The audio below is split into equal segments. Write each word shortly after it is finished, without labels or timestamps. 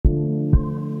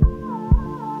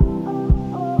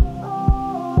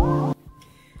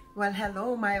Well,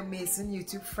 hello my amazing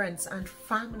YouTube friends and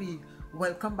family.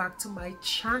 Welcome back to my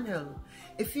channel.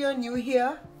 If you're new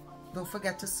here, don't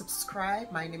forget to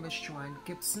subscribe. My name is Joanne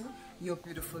Gibson, your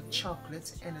beautiful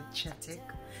chocolate, energetic,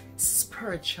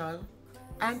 spiritual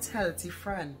and healthy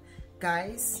friend.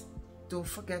 Guys, don't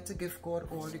forget to give God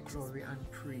all the glory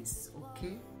and praise,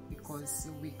 okay? Because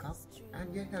you wake up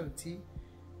and you're healthy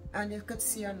and you could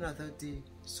see another day,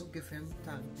 so give him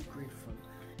thanks, be grateful.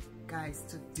 Guys,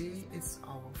 today is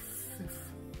our 5th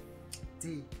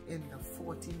day in the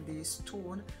 14 days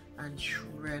tone and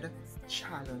shred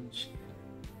challenge.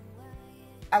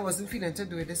 I wasn't feeling to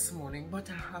do it this morning, but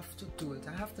I have to do it.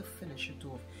 I have to finish it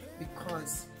off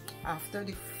because after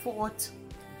the 4th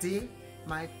day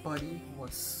my body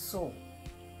was sore.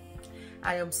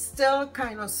 I am still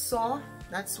kind of sore.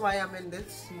 That's why I'm in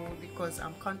this mood, because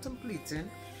I'm contemplating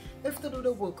if to do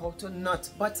the workout or not,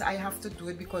 but I have to do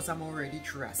it because I'm already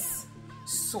dressed.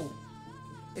 So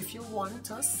if you want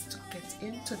us to get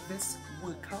into this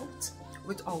workout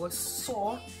with our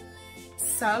sore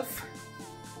self,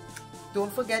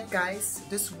 don't forget guys,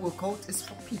 this workout is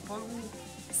for people who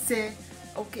say,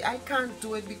 okay, I can't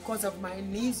do it because of my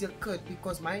knees. You could,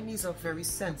 because my knees are very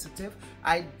sensitive.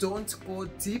 I don't go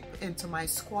deep into my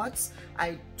squats.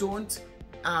 I don't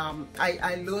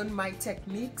I learn my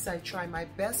techniques. I try my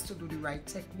best to do the right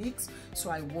techniques so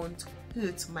I won't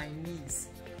hurt my knees.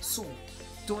 So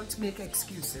don't make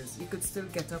excuses. You could still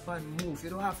get up and move. You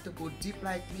don't have to go deep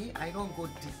like me. I don't go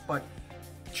deep, but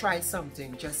try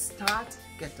something. Just start,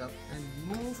 get up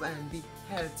and move and be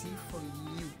healthy for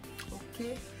you.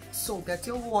 Okay, so get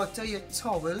your water, your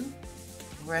towel,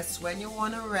 rest when you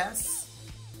want to rest,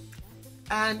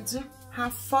 and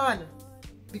have fun,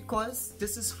 because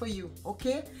this is for you.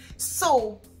 Okay,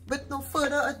 so with no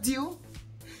further ado,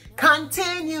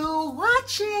 continue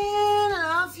watching.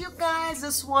 Love you guys.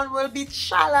 This one will be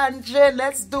challenging.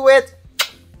 Let's do it.